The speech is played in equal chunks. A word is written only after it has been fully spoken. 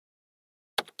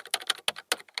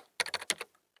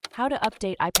How to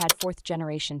update iPad 4th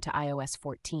generation to iOS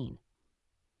 14.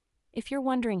 If you're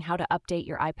wondering how to update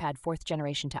your iPad 4th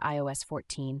generation to iOS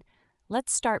 14,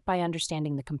 let's start by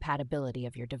understanding the compatibility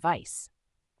of your device.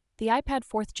 The iPad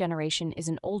 4th generation is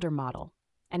an older model,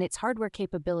 and its hardware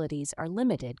capabilities are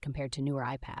limited compared to newer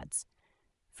iPads.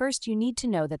 First, you need to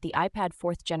know that the iPad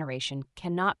 4th generation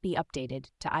cannot be updated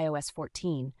to iOS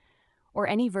 14 or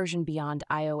any version beyond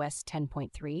iOS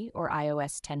 10.3 or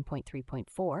iOS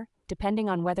 10.3.4, depending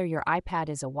on whether your iPad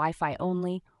is a Wi-Fi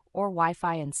only or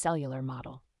Wi-Fi and cellular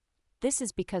model. This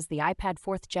is because the iPad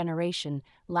 4th generation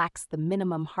lacks the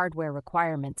minimum hardware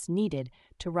requirements needed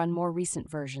to run more recent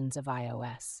versions of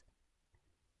iOS.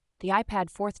 The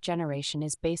iPad 4th generation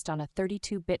is based on a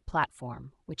 32-bit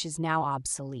platform, which is now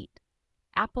obsolete.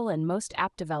 Apple and most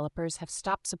app developers have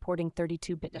stopped supporting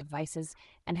 32-bit devices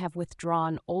and have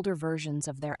withdrawn older versions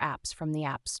of their apps from the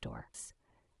App Store.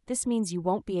 This means you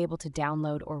won't be able to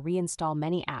download or reinstall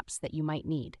many apps that you might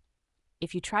need.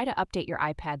 If you try to update your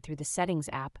iPad through the Settings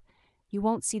app, you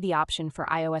won't see the option for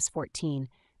iOS 14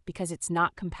 because it's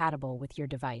not compatible with your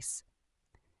device.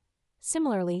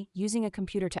 Similarly, using a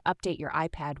computer to update your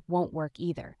iPad won't work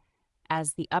either,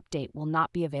 as the update will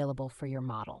not be available for your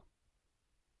model.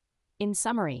 In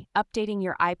summary, updating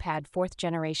your iPad 4th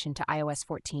generation to iOS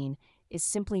 14 is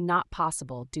simply not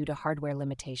possible due to hardware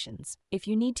limitations. If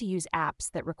you need to use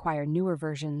apps that require newer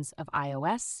versions of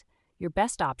iOS, your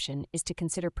best option is to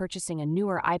consider purchasing a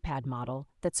newer iPad model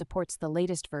that supports the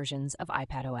latest versions of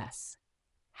iPadOS.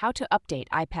 How to update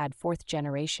iPad 4th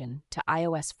generation to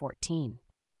iOS 14.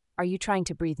 Are you trying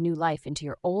to breathe new life into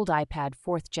your old iPad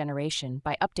 4th generation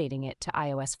by updating it to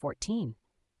iOS 14?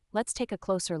 Let's take a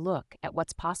closer look at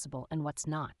what's possible and what's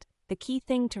not. The key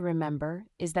thing to remember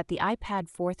is that the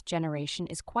iPad 4th generation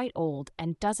is quite old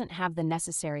and doesn't have the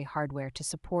necessary hardware to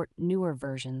support newer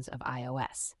versions of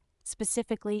iOS.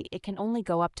 Specifically, it can only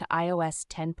go up to iOS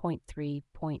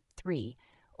 10.3.3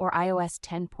 or iOS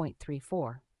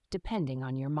 10.34, depending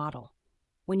on your model.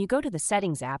 When you go to the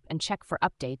Settings app and check for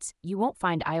updates, you won't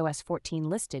find iOS 14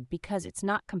 listed because it's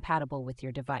not compatible with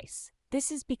your device. This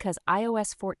is because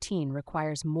iOS 14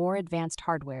 requires more advanced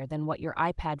hardware than what your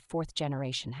iPad 4th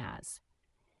generation has.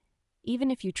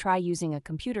 Even if you try using a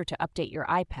computer to update your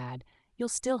iPad, you'll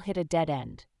still hit a dead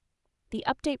end. The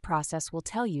update process will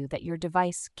tell you that your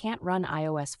device can't run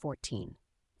iOS 14.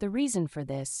 The reason for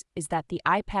this is that the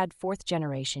iPad 4th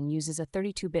generation uses a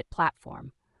 32-bit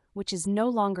platform, which is no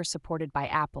longer supported by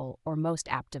Apple or most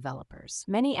app developers.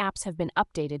 Many apps have been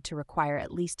updated to require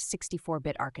at least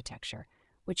 64-bit architecture,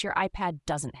 which your iPad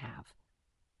doesn't have.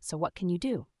 So what can you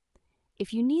do?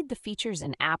 If you need the features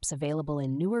and apps available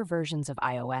in newer versions of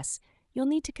iOS, you'll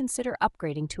need to consider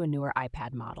upgrading to a newer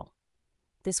iPad model.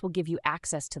 This will give you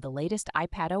access to the latest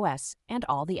iPadOS and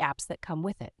all the apps that come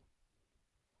with it.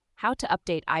 How to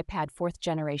update iPad 4th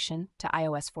generation to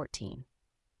iOS 14.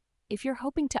 If you're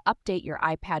hoping to update your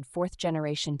iPad 4th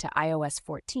generation to iOS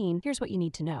 14, here's what you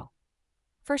need to know.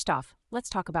 First off, let's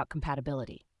talk about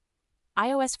compatibility.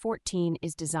 iOS 14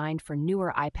 is designed for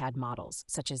newer iPad models,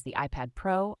 such as the iPad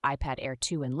Pro, iPad Air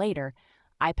 2 and later,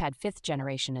 iPad 5th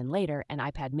generation and later, and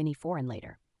iPad Mini 4 and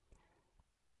later.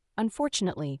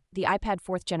 Unfortunately, the iPad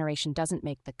 4th generation doesn't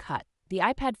make the cut. The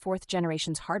iPad 4th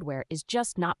generation's hardware is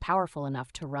just not powerful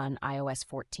enough to run iOS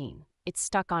 14. It's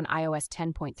stuck on iOS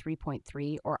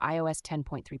 10.3.3 or iOS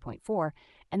 10.3.4,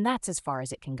 and that's as far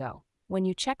as it can go. When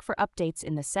you check for updates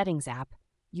in the Settings app,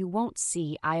 you won't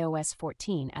see iOS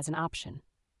 14 as an option.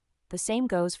 The same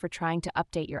goes for trying to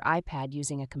update your iPad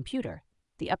using a computer.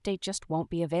 The update just won't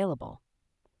be available.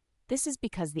 This is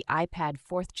because the iPad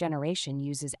 4th generation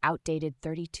uses outdated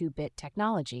 32-bit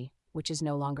technology, which is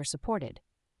no longer supported.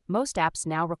 Most apps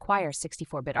now require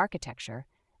 64-bit architecture,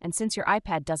 and since your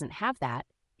iPad doesn't have that,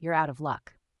 you're out of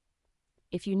luck.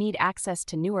 If you need access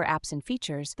to newer apps and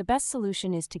features, the best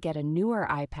solution is to get a newer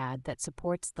iPad that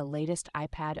supports the latest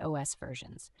iPadOS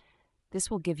versions.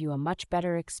 This will give you a much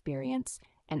better experience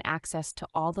and access to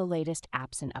all the latest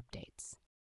apps and updates.